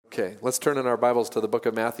Okay, let's turn in our Bibles to the book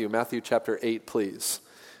of Matthew. Matthew chapter 8, please.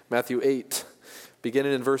 Matthew 8,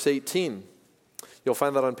 beginning in verse 18. You'll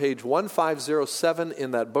find that on page 1507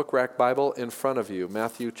 in that book rack Bible in front of you.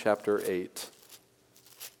 Matthew chapter 8.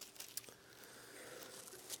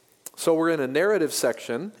 So we're in a narrative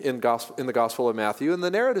section in the Gospel of Matthew, and the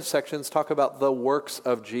narrative sections talk about the works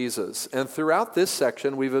of Jesus. And throughout this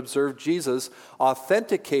section, we've observed Jesus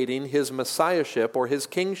authenticating his messiahship or his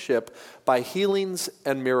kingship by healings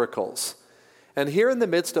and miracles. And here in the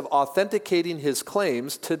midst of authenticating his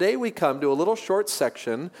claims, today we come to a little short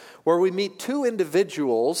section where we meet two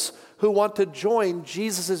individuals who want to join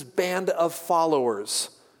Jesus' band of followers.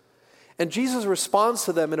 And Jesus responds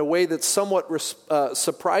to them in a way that's somewhat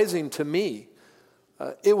surprising to me.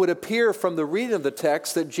 It would appear from the reading of the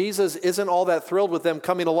text that Jesus isn't all that thrilled with them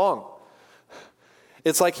coming along.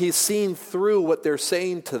 It's like he's seen through what they're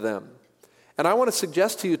saying to them. And I want to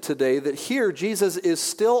suggest to you today that here Jesus is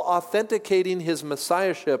still authenticating his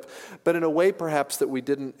messiahship, but in a way perhaps that we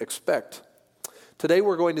didn't expect. Today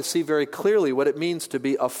we're going to see very clearly what it means to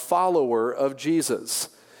be a follower of Jesus.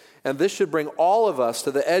 And this should bring all of us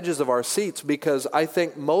to the edges of our seats, because I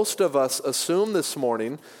think most of us assume this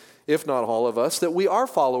morning, if not all of us, that we are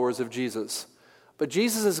followers of Jesus. But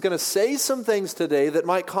Jesus is going to say some things today that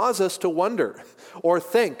might cause us to wonder or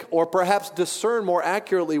think or perhaps discern more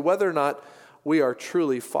accurately whether or not we are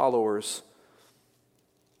truly followers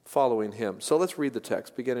following him. So let's read the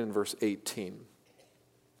text, beginning in verse 18.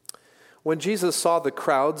 When Jesus saw the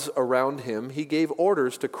crowds around him, he gave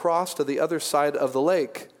orders to cross to the other side of the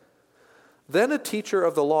lake. Then a teacher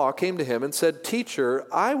of the law came to him and said, "Teacher,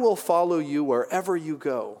 I will follow you wherever you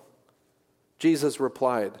go." Jesus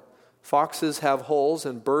replied, "Foxes have holes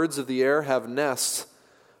and birds of the air have nests,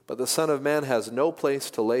 but the Son of Man has no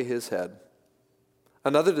place to lay his head."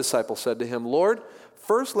 Another disciple said to him, "Lord,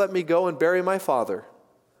 first let me go and bury my father."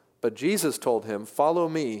 But Jesus told him, "Follow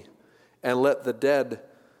me and let the dead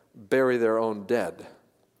bury their own dead."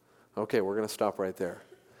 Okay, we're going to stop right there.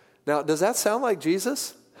 Now, does that sound like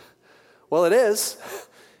Jesus? Well, it is.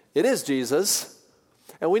 It is Jesus.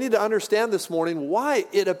 And we need to understand this morning why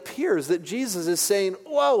it appears that Jesus is saying,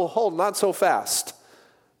 "Whoa, hold, not so fast.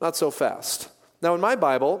 Not so fast." Now, in my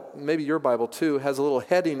Bible, maybe your Bible too, has a little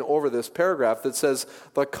heading over this paragraph that says,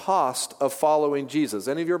 "The cost of following Jesus."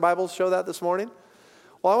 Any of your Bibles show that this morning?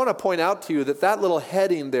 Well, I want to point out to you that that little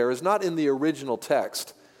heading there is not in the original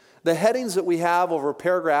text. The headings that we have over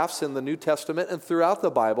paragraphs in the New Testament and throughout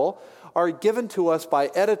the Bible are given to us by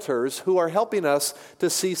editors who are helping us to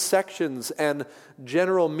see sections and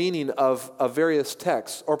general meaning of various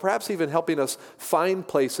texts, or perhaps even helping us find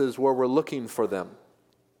places where we're looking for them.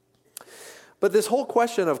 But this whole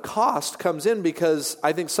question of cost comes in because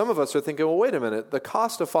I think some of us are thinking, well, wait a minute, the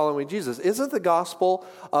cost of following Jesus, isn't the gospel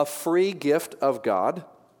a free gift of God?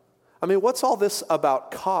 I mean, what's all this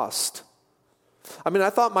about cost? I mean, I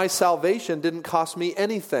thought my salvation didn't cost me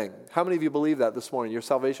anything. How many of you believe that this morning? Your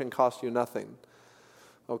salvation cost you nothing.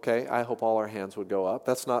 Okay, I hope all our hands would go up.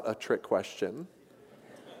 That's not a trick question.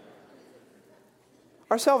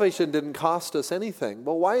 Our salvation didn't cost us anything.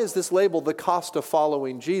 Well, why is this labeled the cost of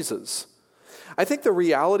following Jesus? I think the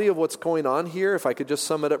reality of what's going on here, if I could just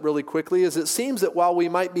sum it up really quickly, is it seems that while we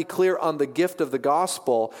might be clear on the gift of the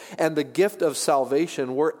gospel and the gift of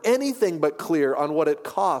salvation, we're anything but clear on what it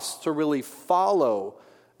costs to really follow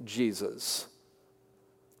Jesus.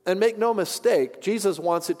 And make no mistake, Jesus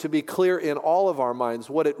wants it to be clear in all of our minds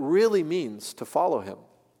what it really means to follow him.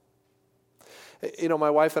 You know, my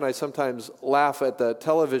wife and I sometimes laugh at the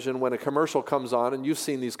television when a commercial comes on, and you've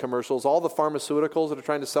seen these commercials, all the pharmaceuticals that are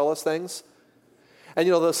trying to sell us things. And,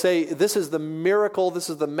 you know, they'll say, this is the miracle, this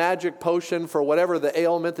is the magic potion for whatever the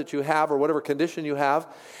ailment that you have or whatever condition you have.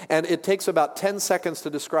 And it takes about 10 seconds to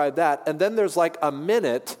describe that. And then there's like a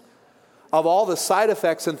minute of all the side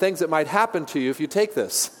effects and things that might happen to you if you take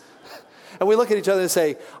this. And we look at each other and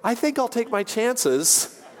say, I think I'll take my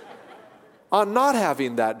chances on not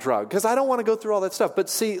having that drug, because I don't want to go through all that stuff. But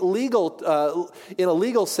see, in a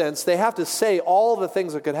legal sense, they have to say all the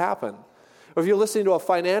things that could happen. Or if you're listening to a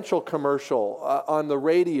financial commercial on the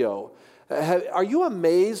radio, are you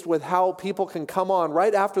amazed with how people can come on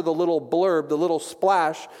right after the little blurb, the little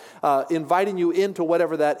splash, inviting you into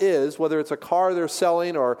whatever that is, whether it's a car they're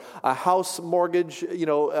selling or a house mortgage, you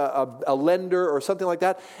know, a lender or something like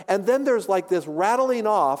that. And then there's like this rattling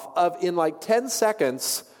off of, in like 10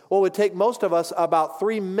 seconds, what would take most of us about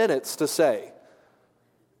 3 minutes to say.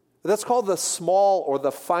 That's called the small or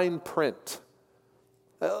the fine print.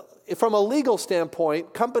 From a legal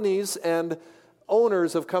standpoint, companies and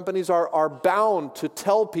owners of companies are bound to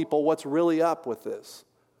tell people what's really up with this.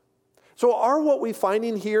 So are what we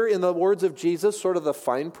finding here in the words of Jesus sort of the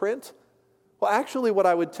fine print? Well, actually what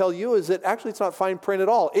I would tell you is that actually it's not fine print at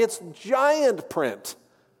all. It's giant print.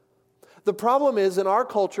 The problem is in our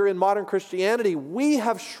culture, in modern Christianity, we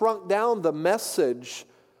have shrunk down the message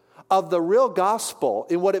of the real gospel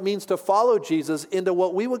in what it means to follow Jesus into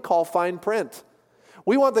what we would call fine print.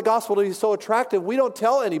 We want the gospel to be so attractive, we don't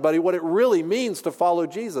tell anybody what it really means to follow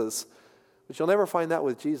Jesus. But you'll never find that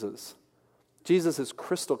with Jesus. Jesus is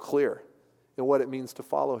crystal clear in what it means to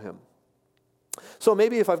follow him. So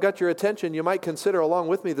maybe if I've got your attention, you might consider along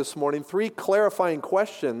with me this morning 3 clarifying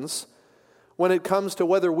questions when it comes to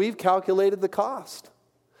whether we've calculated the cost.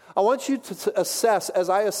 I want you to assess, as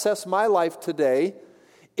I assess my life today,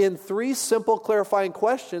 in 3 simple clarifying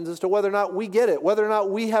questions as to whether or not we get it, whether or not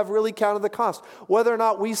we have really counted the cost, whether or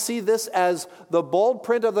not we see this as the bold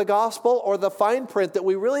print of the gospel or the fine print that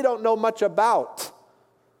we really don't know much about.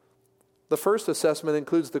 The first assessment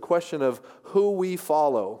includes the question of who we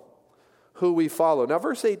follow. Who we follow. Now,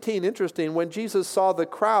 verse 18, interesting. When Jesus saw the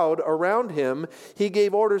crowd around him, he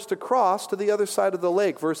gave orders to cross to the other side of the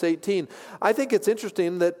lake. Verse 18. I think it's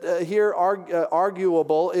interesting that here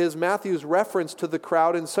arguable is Matthew's reference to the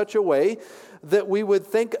crowd in such a way that we would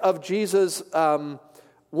think of Jesus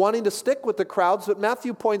wanting to stick with the crowds, but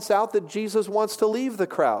Matthew points out that Jesus wants to leave the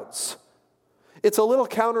crowds. It's a little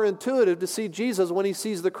counterintuitive to see Jesus, when he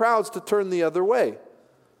sees the crowds, to turn the other way.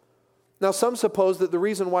 Now, some suppose that the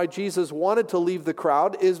reason why Jesus wanted to leave the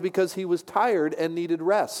crowd is because he was tired and needed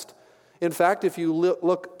rest. In fact, if you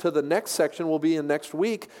look to the next section, we'll be in next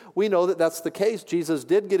week, we know that that's the case. Jesus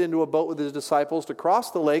did get into a boat with his disciples to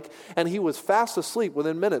cross the lake, and he was fast asleep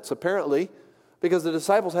within minutes, apparently, because the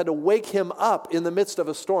disciples had to wake him up in the midst of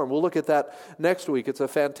a storm. We'll look at that next week. It's a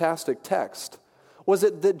fantastic text. Was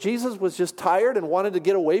it that Jesus was just tired and wanted to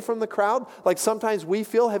get away from the crowd? Like sometimes we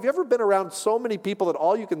feel. Have you ever been around so many people that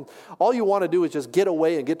all you want to do is just get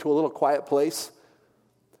away and get to a little quiet place?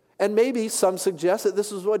 And maybe some suggest that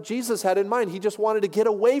this is what Jesus had in mind. He just wanted to get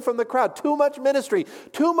away from the crowd. Too much ministry,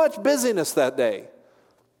 too much busyness that day.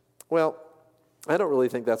 Well, I don't really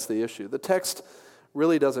think that's the issue. The text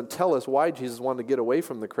really doesn't tell us why Jesus wanted to get away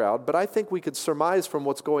from the crowd, but I think we could surmise from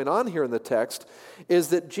what's going on here in the text is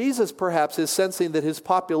that Jesus perhaps is sensing that his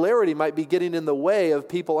popularity might be getting in the way of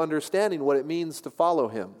people understanding what it means to follow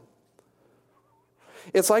him.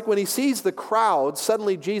 It's like when he sees the crowd,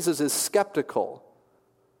 suddenly Jesus is skeptical.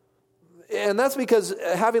 And that's because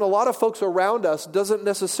having a lot of folks around us doesn't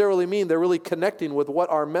necessarily mean they're really connecting with what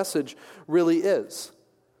our message really is.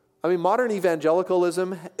 I mean, modern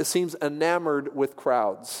evangelicalism seems enamored with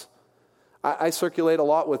crowds. I circulate a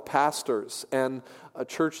lot with pastors and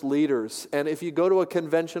church leaders. And if you go to a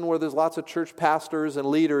convention where there's lots of church pastors and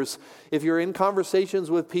leaders, if you're in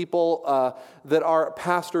conversations with people that are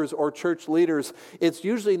pastors or church leaders, it's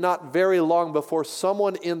usually not very long before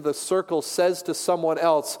someone in the circle says to someone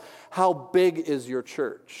else, "How big is your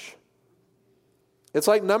church?" It's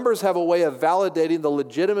like numbers have a way of validating the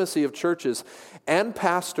legitimacy of churches and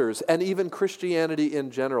pastors and even Christianity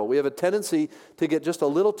in general. We have a tendency to get just a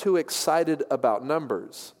little too excited about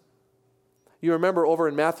numbers. You remember over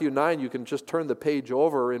in Matthew 9, you can just turn the page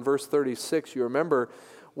over in verse 36. You remember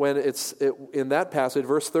when in that passage,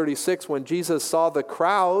 verse 36, when Jesus saw the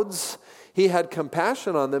crowds, he had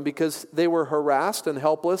compassion on them because they were harassed and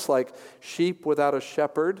helpless like sheep without a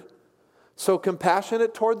shepherd. So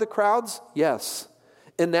compassionate toward the crowds? Yes.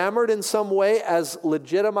 Enamored in some way as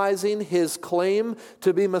legitimizing his claim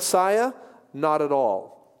to be Messiah? Not at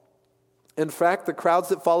all. In fact, the crowds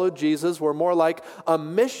that followed Jesus were more like a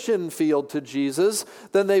mission field to Jesus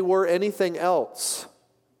than they were anything else.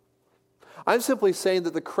 I'm simply saying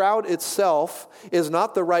that the crowd itself is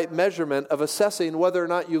not the right measurement of assessing whether or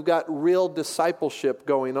not you've got real discipleship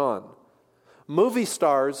going on. Movie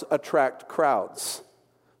stars attract crowds.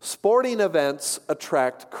 Sporting events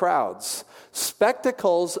attract crowds.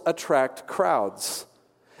 Spectacles attract crowds.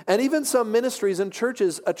 And even some ministries and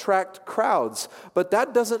churches attract crowds. But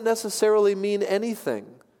that doesn't necessarily mean anything.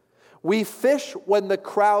 We fish when the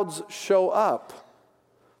crowds show up.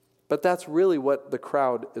 But that's really what the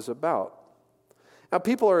crowd is about. Now,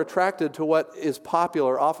 people are attracted to what is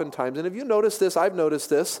popular oftentimes. And have you noticed this? I've noticed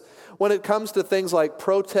this. When it comes to things like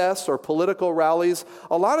protests or political rallies,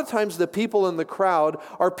 a lot of times the people in the crowd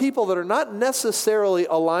are people that are not necessarily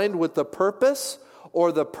aligned with the purpose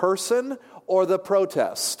or the person or the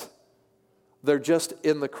protest. They're just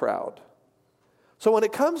in the crowd. So when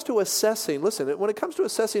it comes to assessing, when it comes to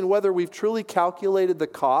assessing whether we've truly calculated the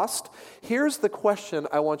cost, here's the question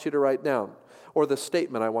I want you to write down. Or the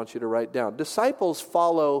statement I want you to write down. Disciples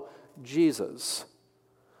follow Jesus,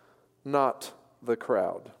 not the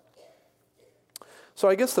crowd. So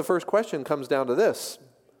I guess the first question comes down to this.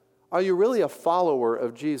 Are you really a follower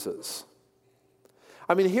of Jesus?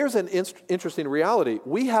 I mean, here's an interesting reality.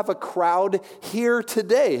 We have a crowd here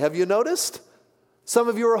today. Have you noticed? Some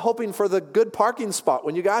of you are hoping for the good parking spot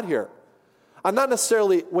when you got here. Not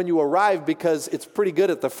necessarily when you arrived, because it's pretty good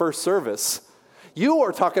at the first service. You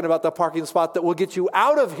are talking about the parking spot that will get you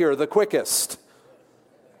out of here the quickest.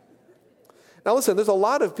 Now listen, there's a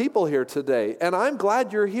lot of people here today, and I'm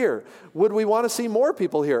glad you're here. Would we want to see more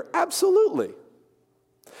people here? Absolutely.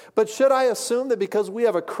 But should I assume that because we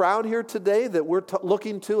have a crowd here today that we're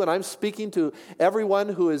looking to, and I'm speaking to everyone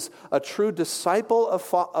who is a true disciple,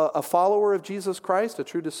 a follower of Jesus Christ, a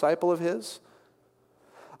true disciple of His?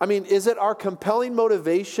 I mean, is it our compelling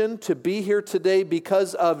motivation to be here today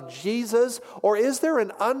because of Jesus, or is there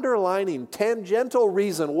an underlining, tangential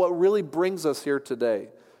reason what really brings us here today?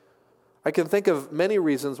 I can think of many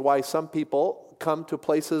reasons why some people come to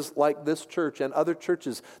places like this church and other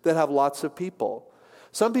churches that have lots of people.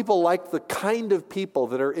 Some people like the kind of people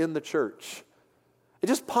that are in the church.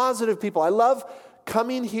 It's just positive people. I love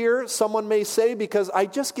coming here, someone may say, because I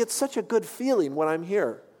just get such a good feeling when I'm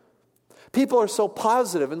here. People are so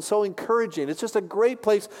positive and so encouraging. It's just a great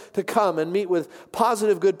place to come and meet with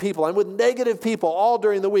positive, good people. I'm with negative people all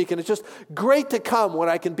during the week, and it's just great to come when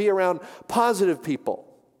I can be around positive people.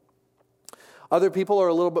 Other people are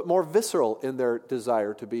a little bit more visceral in their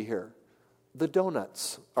desire to be here. The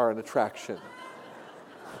donuts are an attraction.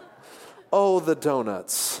 Oh, the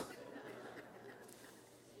donuts.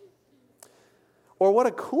 Or what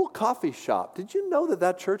a cool coffee shop. Did you know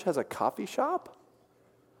that church has a coffee shop?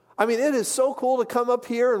 I mean, it is so cool to come up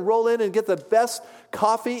here and roll in and get the best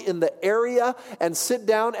coffee in the area and sit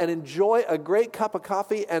down and enjoy a great cup of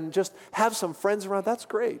coffee and just have some friends around. That's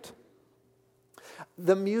great.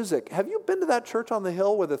 The music. Have you been to that church on the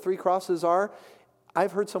hill where the three crosses are?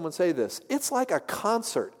 I've heard someone say this. It's like a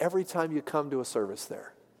concert every time you come to a service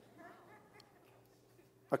there.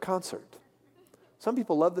 A concert. Some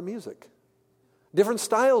people love the music. Different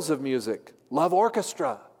styles of music. Love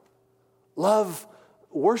orchestra. Love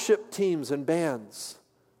worship teams and bands.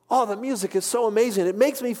 Oh, the music is so amazing. It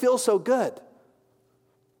makes me feel so good.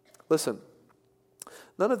 Listen,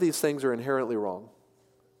 none of these things are inherently wrong.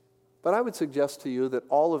 But I would suggest to you that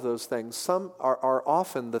all of those things, some are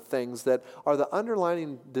often the things that are the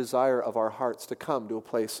underlying desire of our hearts to come to a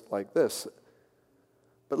place like this.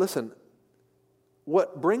 But listen,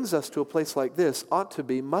 what brings us to a place like this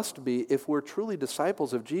must be, if we're truly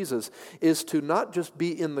disciples of Jesus, is to not just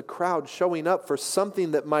be in the crowd showing up for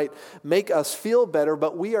something that might make us feel better,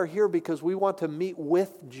 but we are here because we want to meet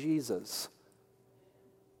with Jesus.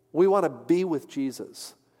 We want to be with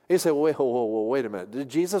Jesus. You say, well, wait a minute. Did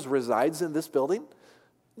Jesus resides in this building?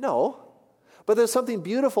 No. But there's something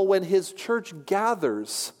beautiful when His church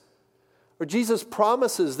gathers. Or Jesus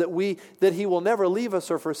promises that He will never leave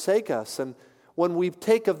us or forsake us. And when we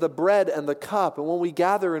take of the bread and the cup, and when we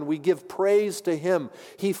gather and we give praise to Him,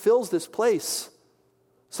 He fills this place.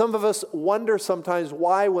 Some of us wonder sometimes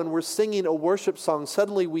why, when we're singing a worship song,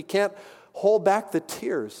 suddenly we can't hold back the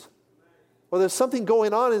tears. Well, there's something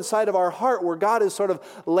going on inside of our heart where God is sort of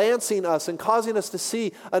lancing us and causing us to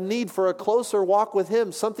see a need for a closer walk with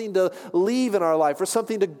Him, something to leave in our life or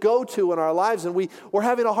something to go to in our lives. And we're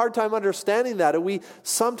having a hard time understanding that. And we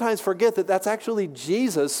sometimes forget that that's actually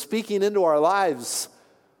Jesus speaking into our lives.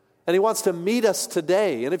 And He wants to meet us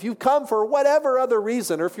today. And if you've come for whatever other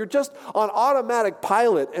reason, or if you're just on automatic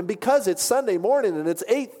pilot, and because it's Sunday morning and it's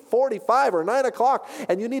 8:45 or 9 o'clock,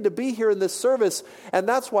 and you need to be here in this service, and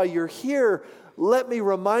that's why you're here, let me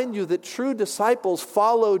remind you that true disciples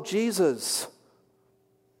follow Jesus.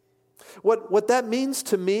 What that means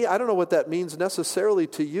to me, I don't know what that means necessarily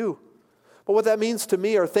to you. But what that means to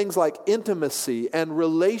me are things like intimacy and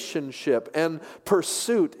relationship and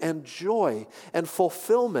pursuit and joy and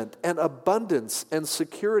fulfillment and abundance and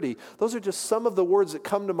security. Those are just some of the words that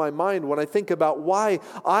come to my mind when I think about why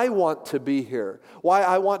I want to be here, why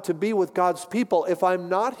I want to be with God's people if I'm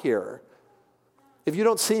not here. If you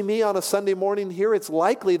don't see me on a Sunday morning here, it's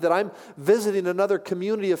likely that I'm visiting another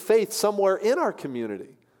community of faith somewhere in our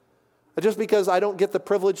community. Just because I don't get the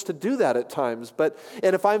privilege to do that at times.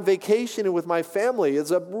 And if I'm vacationing with my family,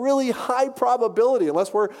 it's a really high probability,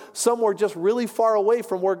 unless we're somewhere just really far away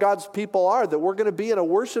from where God's people are, that we're going to be in a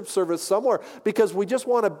worship service somewhere because we just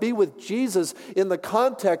want to be with Jesus in the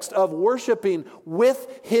context of worshiping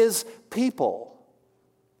with His people.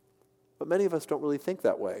 But many of us don't really think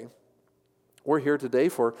that way. We're here today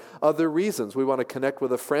for other reasons. We want to connect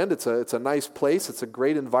with a friend. It's a nice place. It's a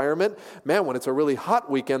great environment. Man, when it's a really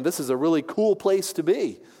hot weekend, this is a really cool place to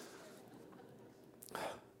be.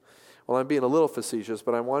 Well, I'm being a little facetious,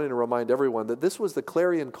 but I'm wanting to remind everyone that this was the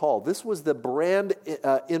clarion call. This was the brand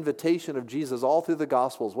invitation of Jesus all through the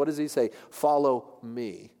Gospels. What does he say? Follow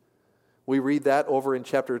me. We read that over in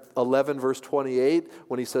chapter 11, verse 28,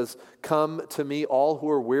 when he says, come to me, all who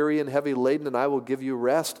are weary and heavy laden, and I will give you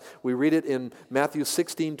rest. We read it in Matthew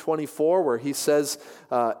 16, 24, where he says,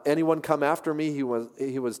 anyone come after me, he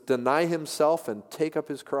was deny himself and take up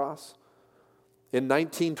his cross. In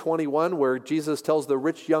 1921, where Jesus tells the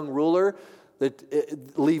rich young ruler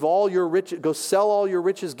that leave all your riches, go sell all your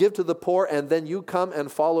riches, give to the poor, and then you come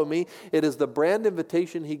and follow me. It is the brand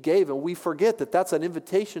invitation he gave, and we forget that that's an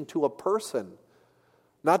invitation to a person,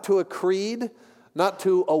 not to a creed, not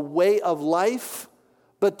to a way of life,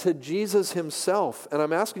 but to Jesus himself. And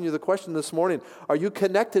I'm asking you the question this morning, are you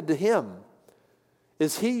connected to him?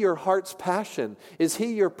 Is he your heart's passion? Is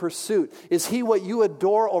he your pursuit? Is he what you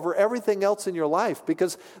adore over everything else in your life?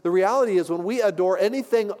 Because the reality is when we adore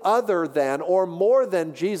anything other than or more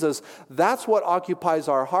than Jesus, that's what occupies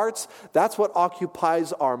our hearts. That's what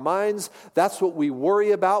occupies our minds. That's what we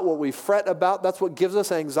worry about, what we fret about. That's what gives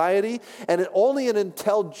us anxiety. And only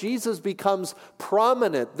until Jesus becomes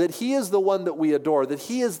prominent, that he is the one that we adore, that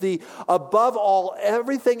he is the above all,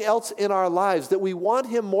 everything else in our lives, that we want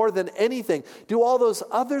him more than anything. Do all those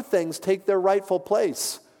other things take their rightful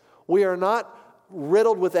place. We are not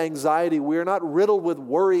riddled with anxiety. We are not riddled with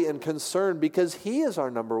worry and concern because he is our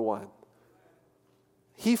number one.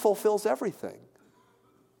 He fulfills everything.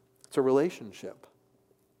 It's a relationship.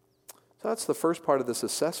 So that's the first part of this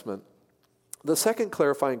assessment. The second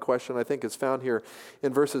clarifying question, I think, is found here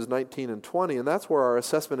in verses 19 and 20, and that's where our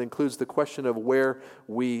assessment includes the question of where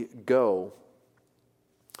we go.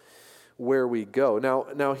 Where we go.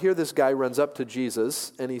 Now here this guy runs up to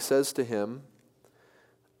Jesus and he says to him,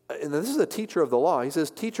 and this is a teacher of the law, he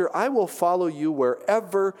says, "Teacher, I will follow you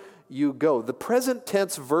wherever you go." The present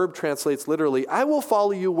tense verb translates literally, I will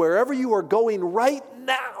follow you wherever you are going right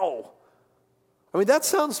now. I mean, that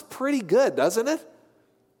sounds pretty good, doesn't it?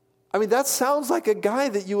 I mean, that sounds like a guy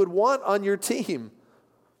that you would want on your team.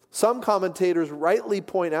 Some commentators rightly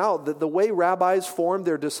point out that the way rabbis formed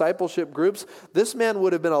their discipleship groups, this man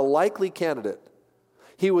would have been a likely candidate.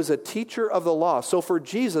 He was a teacher of the law. So for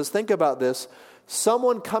Jesus, think about this,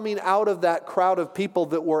 someone coming out of that crowd of people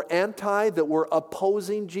that were that were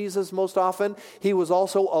opposing Jesus most often. He was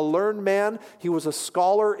also a learned man. He was a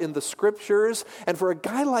scholar in the scriptures. And for a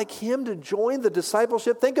guy like him to join the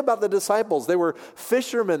discipleship, think about the disciples. They were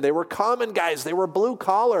fishermen. They were common guys. They were blue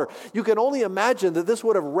collar. You can only imagine that this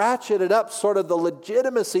would have ratcheted up sort of the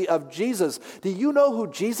legitimacy of Jesus. Do you know who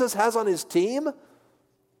Jesus has on his team?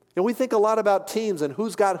 And we think a lot about teams and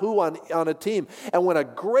who's got who on a team. And when a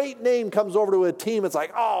great name comes over to a team, it's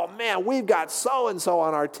like, oh man, we've got so-and-so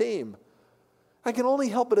on our team. I can only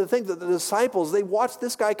help but to think that the disciples, they watched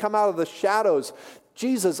this guy come out of the shadows.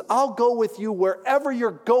 Jesus, I'll go with you wherever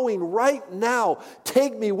you're going right now.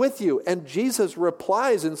 Take me with you. And Jesus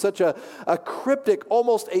replies in such a cryptic,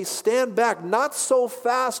 almost a stand back, not so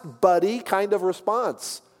fast, buddy kind of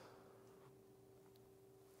response.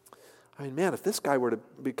 I mean, man, if this guy were to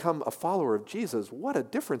become a follower of Jesus, what a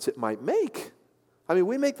difference it might make. I mean,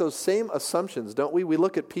 we make those same assumptions, don't we? We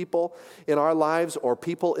look at people in our lives or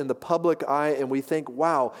people in the public eye and we think,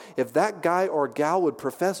 wow, if that guy or gal would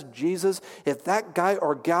profess Jesus, if that guy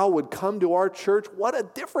or gal would come to our church, what a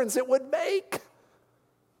difference it would make.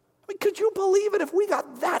 I mean, could you believe it if we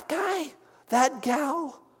got that guy, that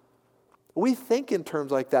gal? We think in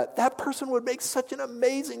terms like that. That person would make such an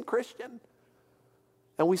amazing Christian.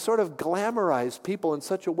 And we sort of glamorize people in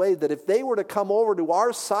such a way that if they were to come over to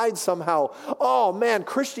our side somehow, oh man,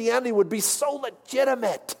 Christianity would be so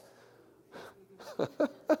legitimate.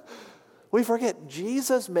 We forget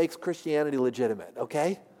Jesus makes Christianity legitimate,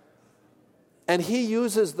 okay? And he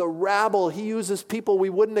uses the rabble. He uses people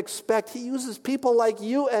we wouldn't expect. He uses people like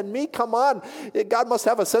you and me. Come on. God must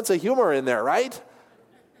have a sense of humor in there, right?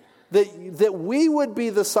 That we would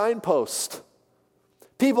be the signpost.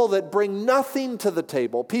 People that bring nothing to the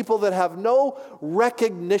table. People that have no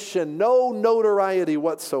recognition, no notoriety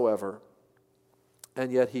whatsoever.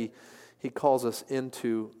 And yet he calls us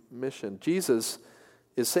into mission. Jesus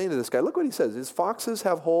is saying to this guy, look what he says. His foxes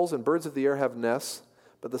have holes and birds of the air have nests,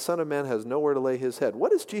 but the Son of Man has nowhere to lay his head.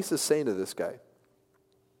 What is Jesus saying to this guy?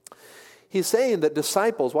 He's saying that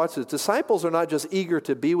disciples, watch this, disciples are not just eager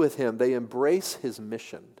to be with him, they embrace his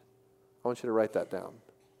mission. I want you to write that down.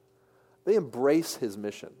 They embrace his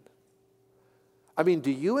mission. I mean,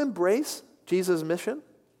 do you embrace Jesus' mission?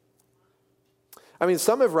 I mean,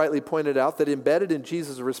 some have rightly pointed out that embedded in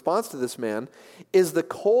Jesus' response to this man is the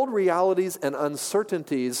cold realities and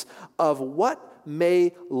uncertainties of what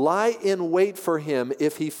may lie in wait for him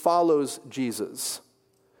if he follows Jesus.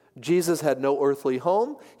 Jesus had no earthly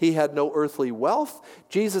home. He had no earthly wealth.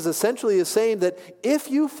 Jesus essentially is saying that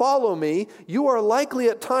if you follow me, you are likely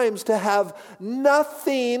at times to have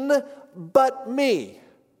nothing but me.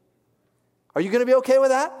 Are you going to be okay with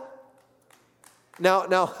that?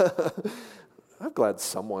 Now, I'm glad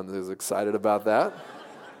someone is excited about that.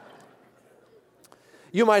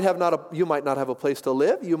 You might not have a place to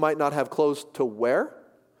live. You might not have clothes to wear.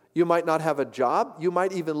 You might not have a job. You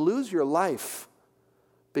might even lose your life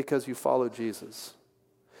because you follow Jesus.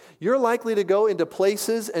 You're likely to go into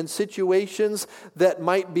places and situations that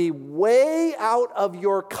might be way out of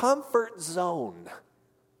your comfort zone.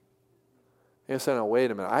 You say, "No,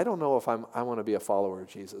 wait a minute. I don't know if I want to be a follower of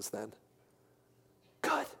Jesus then."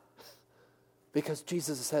 Good. Because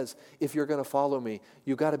Jesus says, if you're going to follow me,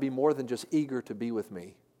 you've got to be more than just eager to be with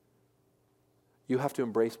me. You have to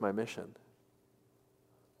embrace my mission.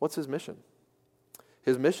 What's his mission?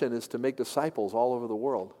 His mission is to make disciples all over the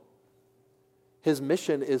world. His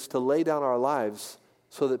mission is to lay down our lives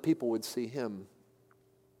so that people would see him.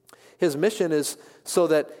 His mission is so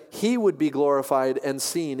that he would be glorified and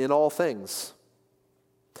seen in all things.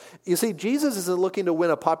 You see, Jesus isn't looking to win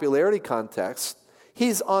a popularity contest.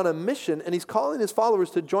 He's on a mission, and he's calling his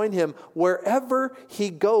followers to join him wherever he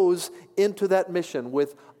goes into that mission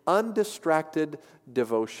with undistracted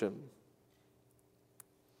devotion.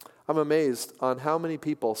 I'm amazed on how many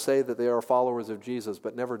people say that they are followers of Jesus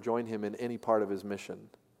but never join him in any part of his mission.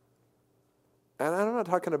 And I'm not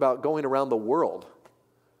talking about going around the world.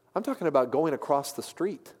 I'm talking about going across the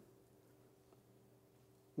street,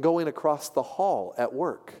 going across the hall at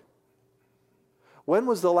work. When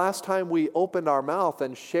was the last time we opened our mouth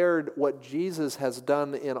and shared what Jesus has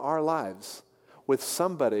done in our lives with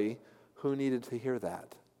somebody who needed to hear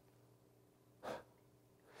that?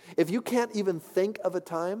 If you can't even think of a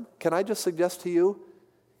time, can I just suggest to you,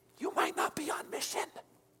 you might not be on mission.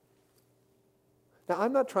 Now,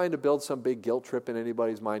 I'm not trying to build some big guilt trip in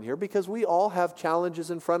anybody's mind here, because we all have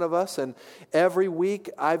challenges in front of us, and every week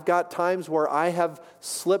I've got times where I have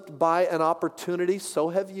slipped by an opportunity, so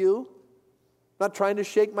have you. I'm not trying to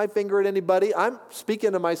shake my finger at anybody. I'm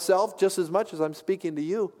speaking to myself just as much as I'm speaking to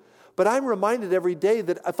you. But I'm reminded every day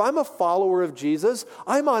that if I'm a follower of Jesus,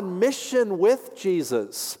 I'm on mission with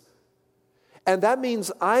Jesus. And that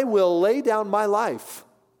means I will lay down my life.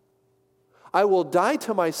 I will die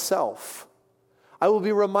to myself. I will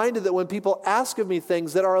be reminded that when people ask of me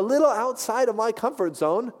things that are a little outside of my comfort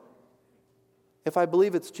zone, if I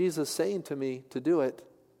believe it's Jesus saying to me to do it,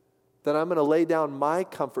 then I'm going to lay down my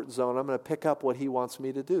comfort zone. I'm going to pick up what he wants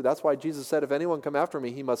me to do. That's why Jesus said, if anyone come after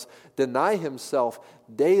me, he must deny himself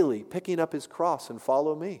daily, picking up his cross and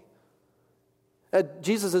follow me.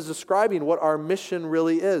 Jesus is describing what our mission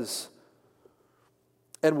really is.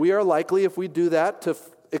 And we are likely, if we do that, to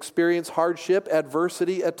experience hardship,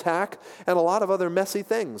 adversity, attack, and a lot of other messy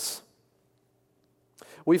things.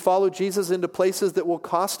 We follow Jesus into places that will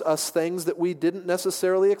cost us things that we didn't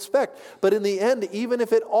necessarily expect. But in the end, even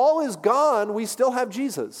if it all is gone, we still have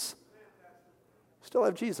Jesus. Still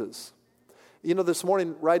have Jesus. You know, this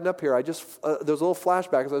morning, riding up here, there was a little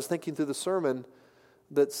flashback as I was thinking through the sermon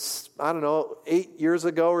that's, 8 years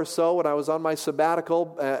ago or so when I was on my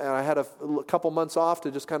sabbatical and I had a couple months off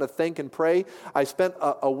to just kind of think and pray. I spent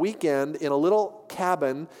a weekend in a little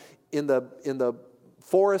cabin in the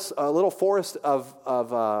forest, a little forest of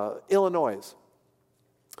Illinois.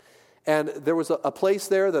 And there was a place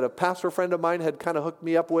there that a pastor friend of mine had kind of hooked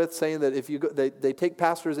me up with, saying that if you go, they take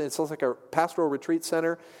pastors, and it's like a pastoral retreat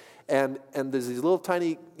center, and there's these little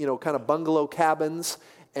tiny, kind of bungalow cabins,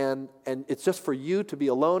 and it's just for you to be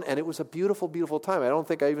alone, and it was a beautiful, beautiful time. I don't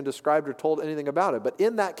think I even described or told anything about it, but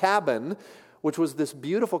in that cabin, which was this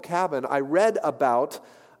beautiful cabin, I read about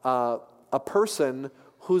a person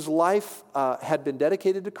whose life had been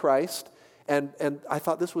dedicated to Christ, and I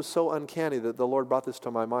thought this was so uncanny that the Lord brought this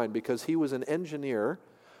to my mind, because he was an engineer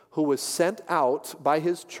who was sent out by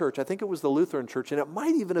his church. I think it was the Lutheran church, and it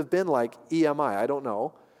might even have been like EMI, I don't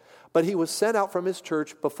know. But he was sent out from his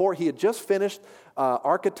church before he had just finished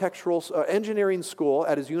architectural engineering school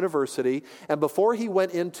at his university, and before he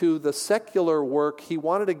went into the secular work, he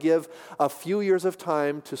wanted to give a few years of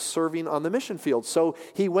time to serving on the mission field. So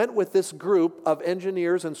he went with this group of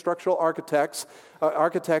engineers and structural architects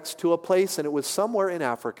to a place, and it was somewhere in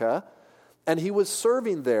Africa, and he was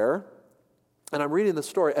serving there. And I'm reading the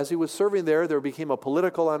story. As he was serving there became a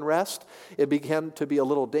political unrest. It began to be a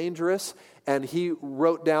little dangerous. And he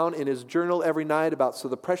wrote down in his journal every night about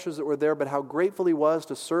the pressures that were there, but how grateful he was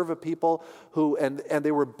to serve a people who, and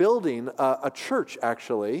they were building a church,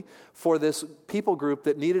 actually, for this people group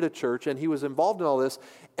that needed a church. And he was involved in all this.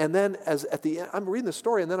 And then at the end, I'm reading the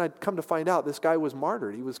story, and then I'd come to find out this guy was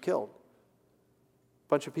martyred. He was killed. A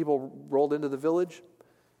bunch of people rolled into the village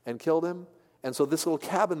and killed him. And so this little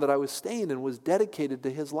cabin that I was staying in was dedicated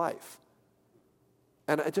to his life.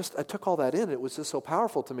 And I took all that in. It was just so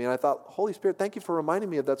powerful to me. And I thought, Holy Spirit, thank you for reminding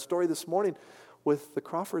me of that story this morning with the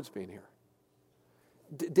Crawfords being here.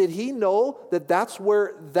 Did he know that that's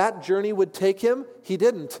where that journey would take him? He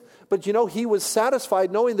didn't. But he was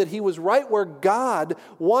satisfied knowing that he was right where God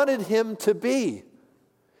wanted him to be.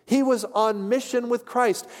 He was on mission with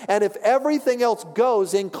Christ. And if everything else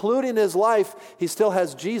goes, including his life, he still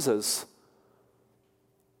has Jesus.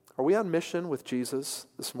 Are we on mission with Jesus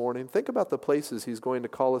this morning? Think about the places he's going to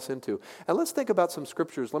call us into. And let's think about some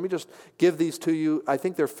scriptures. Let me just give these to you. I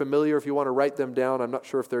think they're familiar if you want to write them down. I'm not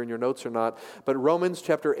sure if they're in your notes or not. But Romans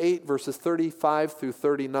chapter 8, verses 35 through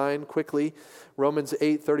 39, quickly. Romans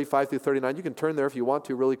 8, 35 through 39. You can turn there if you want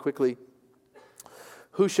to really quickly.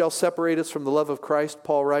 Who shall separate us from the love of Christ,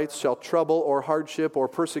 Paul writes, shall trouble or hardship or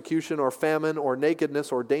persecution or famine or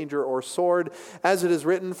nakedness or danger or sword, as it is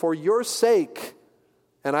written, for your sake.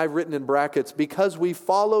 And I've written in brackets, because we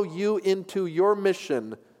follow you into your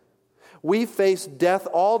mission, we face death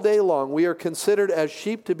all day long. We are considered as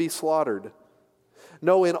sheep to be slaughtered.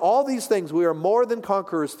 No, in all these things we are more than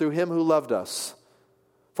conquerors through him who loved us.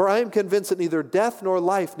 For I am convinced that neither death nor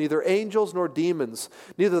life, neither angels nor demons,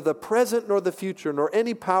 neither the present nor the future, nor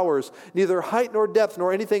any powers, neither height nor depth,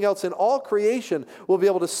 nor anything else in all creation will be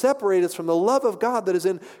able to separate us from the love of God that is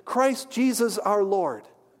in Christ Jesus our Lord.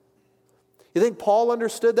 You think Paul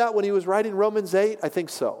understood that when he was writing Romans 8? I think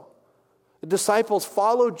so. The disciples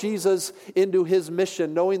followed Jesus into his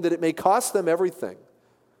mission, knowing that it may cost them everything.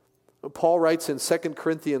 Paul writes in 2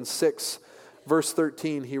 Corinthians 6, verse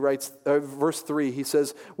 13, verse 3, he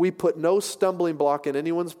says, we put no stumbling block in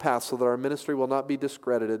anyone's path so that our ministry will not be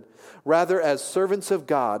discredited. Rather, as servants of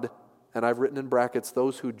God, and I've written in brackets,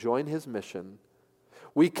 those who join his mission,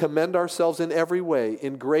 we commend ourselves in every way,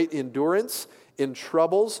 in great endurance, in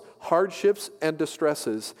troubles, hardships, and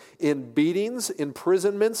distresses, in beatings,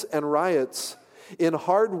 imprisonments, and riots, in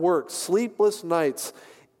hard work, sleepless nights,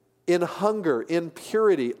 in hunger, in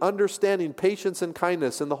purity, understanding, patience, and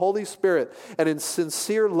kindness, in the Holy Spirit, and in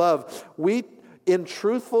sincere love. We, in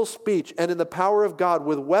truthful speech and in the power of God,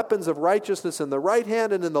 with weapons of righteousness in the right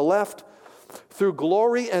hand and in the left, through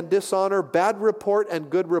glory and dishonor, bad report and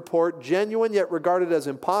good report, genuine yet regarded as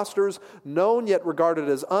impostors, known yet regarded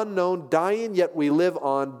as unknown, dying yet we live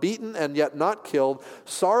on, beaten and yet not killed,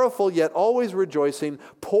 sorrowful yet always rejoicing,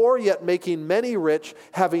 poor yet making many rich,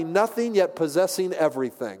 having nothing yet possessing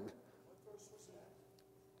everything.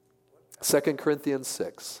 2 Corinthians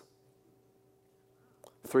 6,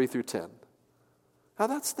 3 through 10. Now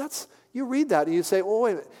that's you read that and you say, oh,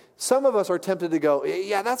 wait a minute. Some of us are tempted to go,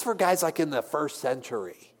 yeah, that's for guys like in the first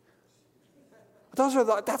century.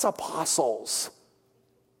 That's apostles.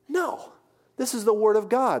 No, this is the Word of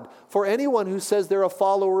God for anyone who says they're a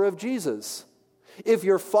follower of Jesus. If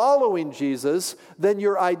you're following Jesus, then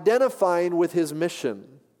you're identifying with his mission.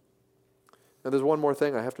 And there's one more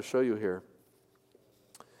thing I have to show you here.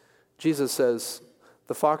 Jesus says,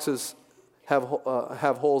 the foxes have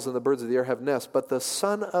holes and the birds of the air have nests, but the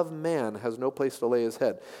Son of Man has no place to lay his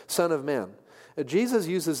head. Son of Man. Jesus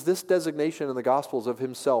uses this designation in the Gospels of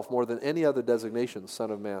himself more than any other designation,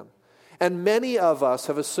 Son of Man. And many of us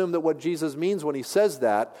have assumed that what Jesus means when he says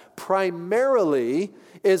that primarily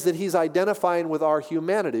is that he's identifying with our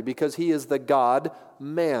humanity because he is the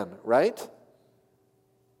God-man, right?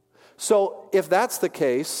 So if that's the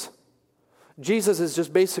case, Jesus is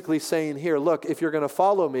just basically saying here, look, if you're going to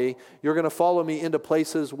follow me, you're going to follow me into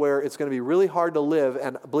places where it's going to be really hard to live.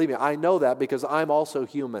 And believe me, I know that because I'm also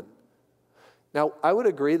human. Now, I would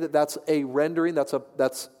agree that that's a rendering,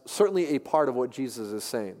 that's certainly a part of what Jesus is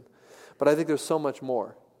saying. But I think there's so much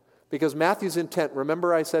more. Because Matthew's intent,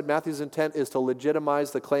 remember I said Matthew's intent is to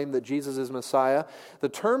legitimize the claim that Jesus is Messiah. The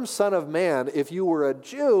term Son of Man, if you were a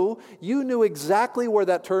Jew, you knew exactly where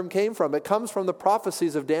that term came from. It comes from the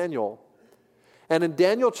prophecies of Daniel. And in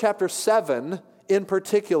Daniel chapter 7, in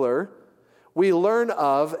particular, we learn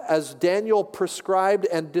of, as Daniel prescribed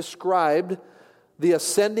and described, the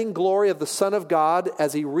ascending glory of the Son of God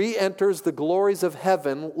as he re-enters the glories of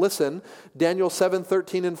heaven. Listen, Daniel 7,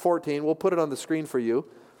 13 and 14. We'll put it on the screen for you.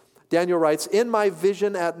 Daniel writes, "In my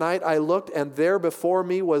vision at night I looked, and there before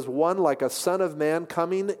me was one like a son of man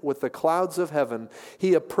coming with the clouds of heaven.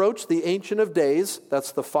 He approached the Ancient of Days,"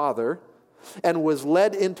 that's the Father, "and was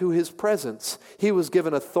led into his presence. He was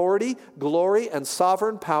given authority, glory, and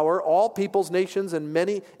sovereign power. All peoples, nations, and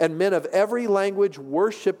men of every language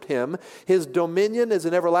worshipped him. His dominion is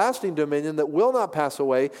an everlasting dominion that will not pass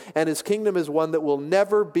away, and his kingdom is one that will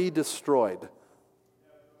never be destroyed."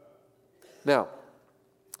 Now,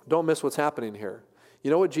 don't miss what's happening here. You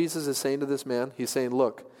know what Jesus is saying to this man? He's saying,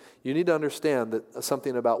 look, you need to understand that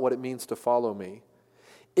something about what it means to follow me.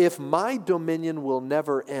 If my dominion will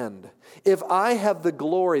never end, if I have the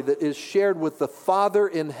glory that is shared with the Father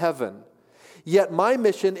in heaven, yet my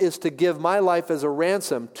mission is to give my life as a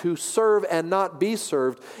ransom, to serve and not be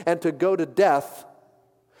served, and to go to death,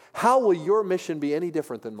 how will your mission be any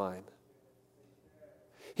different than mine?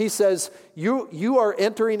 He says, you are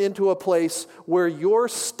entering into a place where your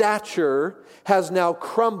stature has now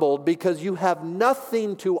crumbled because you have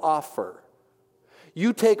nothing to offer.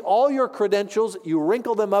 You take all your credentials, you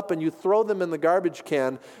wrinkle them up, and you throw them in the garbage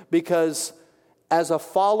can because as a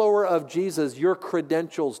follower of Jesus, your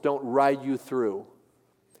credentials don't ride you through.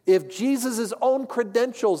 If Jesus' own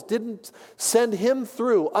credentials didn't send him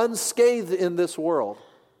through unscathed in this world,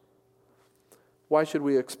 why should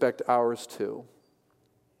we expect ours to?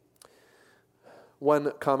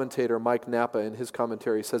 One commentator, Mike Napa, in his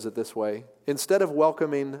commentary says it this way: instead of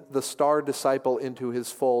welcoming the star disciple into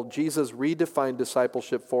his fold, Jesus redefined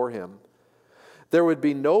discipleship for him. There would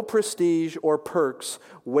be no prestige or perks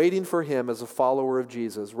waiting for him as a follower of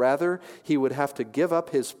Jesus. Rather, he would have to give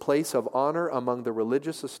up his place of honor among the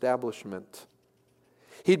religious establishment.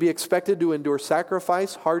 He'd be expected to endure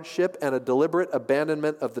sacrifice, hardship, and a deliberate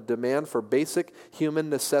abandonment of the demand for basic human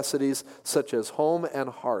necessities such as home and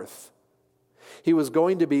hearth. He was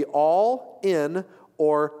going to be all in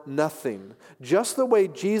or nothing, just the way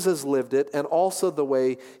Jesus lived it and also the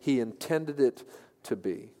way he intended it to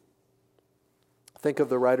be. Think of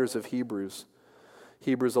the writers of Hebrews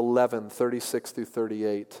 11, 36 through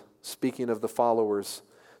 38, speaking of the followers.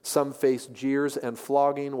 Some faced jeers and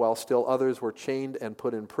flogging, while still others were chained and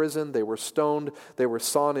put in prison. They were stoned. They were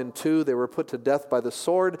sawn in two. They were put to death by the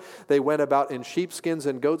sword. They went about in sheepskins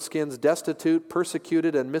and goatskins, destitute,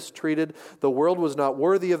 persecuted, and mistreated. The world was not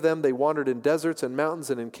worthy of them. They wandered in deserts and mountains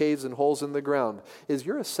and in caves and holes in the ground. Is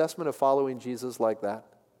your assessment of following Jesus like that?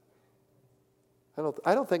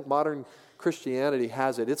 I don't think modern Christianity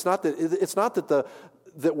has it. It's not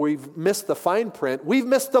that we've missed the fine print. We've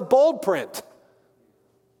missed the bold print.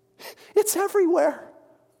 It's everywhere.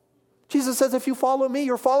 Jesus says, if you follow me,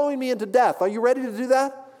 you're following me into death. Are you ready to do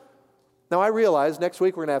that? Now, I realize next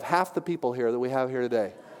week we're going to have half the people here that we have here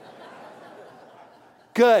today.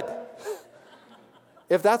 Good.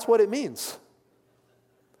 If that's what it means.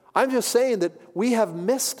 I'm just saying that we have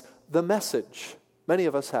missed the message. Many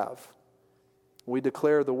of us have. We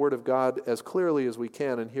declare the Word of God as clearly as we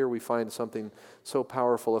can, and here we find something so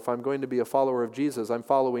powerful. If I'm going to be a follower of Jesus, I'm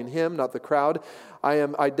following him, not the crowd. I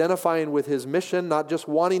am identifying with his mission, not just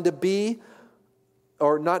wanting to be,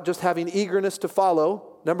 or not just having eagerness to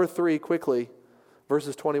follow. Number 3, quickly,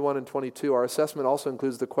 verses 21 and 22. Our assessment also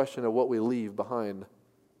includes the question of what we leave behind.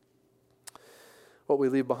 What we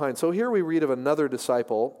leave behind. So here we read of another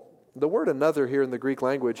disciple. The word another here in the Greek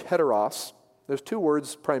language, heteros. There's 2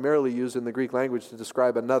 words primarily used in the Greek language to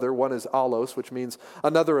describe another. One is allos, which means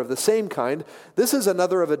another of the same kind. This is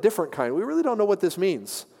another of a different kind. We really don't know what this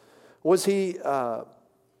means. Was he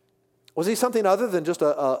something other than just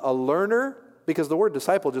a learner? Because the word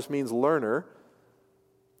disciple just means learner,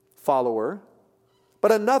 follower.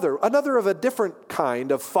 But another of a different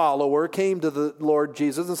kind of follower came to the Lord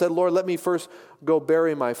Jesus and said, Lord, let me first go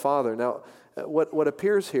bury my father. Now, what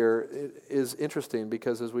appears here is interesting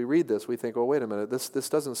because as we read this, we think, well, wait a minute, this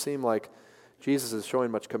doesn't seem like Jesus is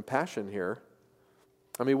showing much compassion here.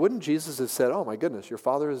 I mean, wouldn't Jesus have said, oh my goodness, your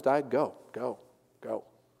father has died? Go.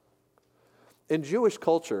 In Jewish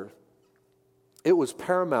culture, it was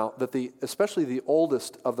paramount that especially the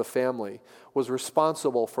oldest of the family was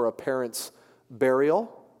responsible for a parent's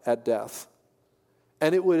burial at death.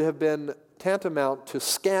 And it would have been tantamount to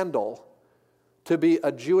scandal to be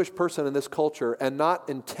a Jewish person in this culture and not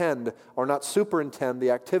intend or not superintend the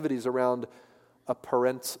activities around a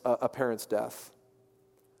parent's death.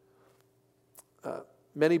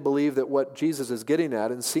 Many believe that what Jesus is getting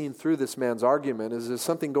at and seeing through this man's argument is there's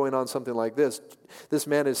something going on, something like this. This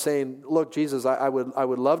man is saying, look, Jesus, I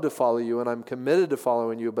would love to follow you and I'm committed to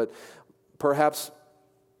following you, but perhaps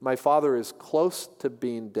my father is close to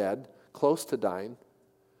being dead, close to dying,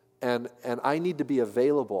 and I need to be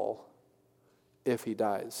available if he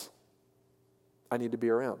dies. I need to be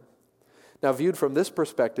around. Now, viewed from this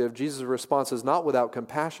perspective, Jesus' response is not without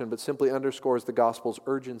compassion, but simply underscores the gospel's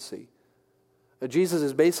urgency. Jesus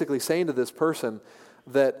is basically saying to this person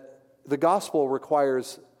that the gospel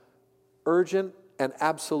requires urgent and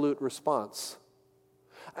absolute response.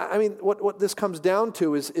 I mean, what this comes down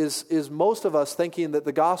to is most of us thinking that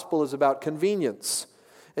the gospel is about convenience.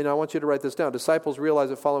 And I want you to write this down. Disciples realize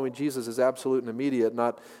that following Jesus is absolute and immediate,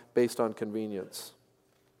 not based on convenience.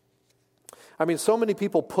 I mean, so many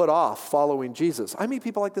people put off following Jesus. I meet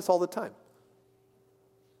people like this all the time.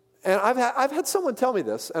 And I've had someone tell me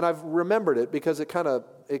this, and I've remembered it because it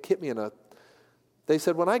hit me they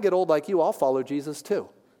said, when I get old like you, I'll follow Jesus too.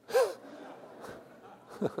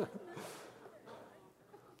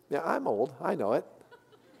 Yeah, I'm old. I know it.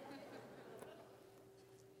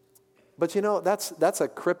 But you know, that's a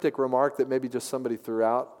cryptic remark that maybe just somebody threw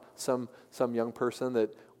out, some young person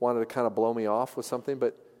that wanted to kind of blow me off with something.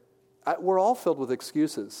 But we're all filled with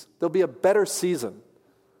excuses. There'll be a better season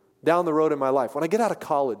down the road in my life. When I get out of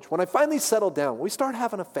college, when I finally settle down, when we start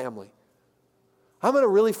having a family, I'm going to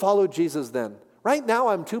really follow Jesus then. Right now,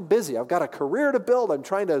 I'm too busy. I've got a career to build. I'm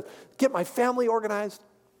trying to get my family organized.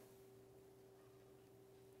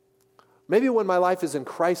 Maybe when my life is in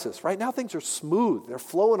crisis. Right now, things are smooth. They're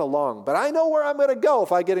flowing along. But I know where I'm going to go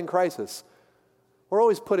if I get in crisis. We're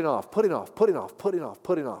always putting off.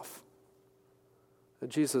 And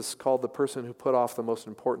Jesus called the person who put off the most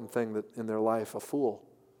important thing that in their life a fool.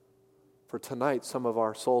 For tonight, some of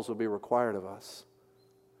our souls will be required of us.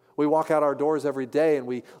 We walk out our doors every day and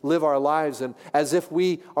we live our lives and as if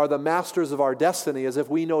we are the masters of our destiny, as if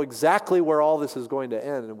we know exactly where all this is going to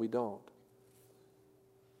end, and we don't.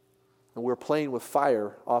 And we're playing with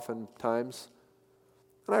fire oftentimes.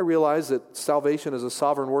 And I realize that salvation is a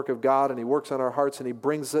sovereign work of God, and He works on our hearts, and He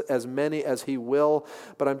brings as many as He will.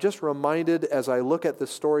 But I'm just reminded as I look at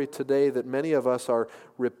this story today that many of us are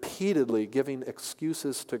repeatedly giving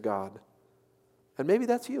excuses to God. And maybe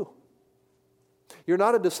that's you. You're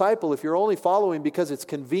not a disciple if you're only following because it's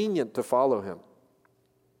convenient to follow Him.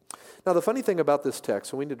 Now, the funny thing about this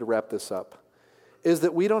text, and we need to wrap this up, is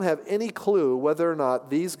that we don't have any clue whether or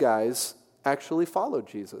not these guys actually followed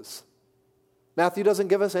Jesus. Matthew doesn't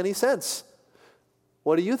give us any sense.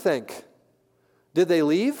 What do you think? Did they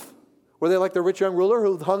leave? Were they like the rich young ruler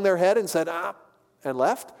who hung their head and said, and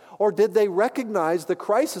left? Or did they recognize the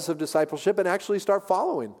crisis of discipleship and actually start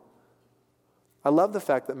following? I love the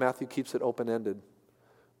fact that Matthew keeps it open-ended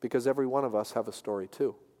because every one of us have a story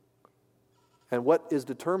too. And what is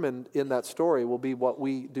determined in that story will be what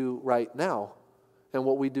we do right now and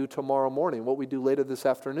what we do tomorrow morning, what we do later this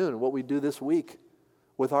afternoon, what we do this week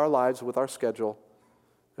with our lives, with our schedule,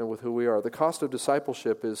 and with who we are. The cost of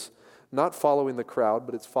discipleship is not following the crowd,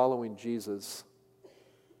 but it's following Jesus.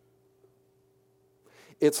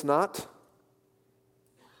 It's not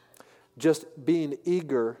just being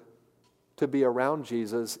eager to be around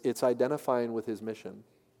Jesus, it's identifying with His mission.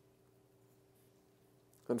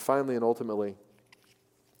 And finally and ultimately,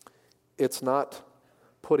 it's not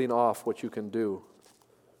putting off what you can do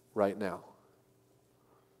right now.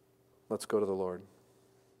 Let's go to the Lord.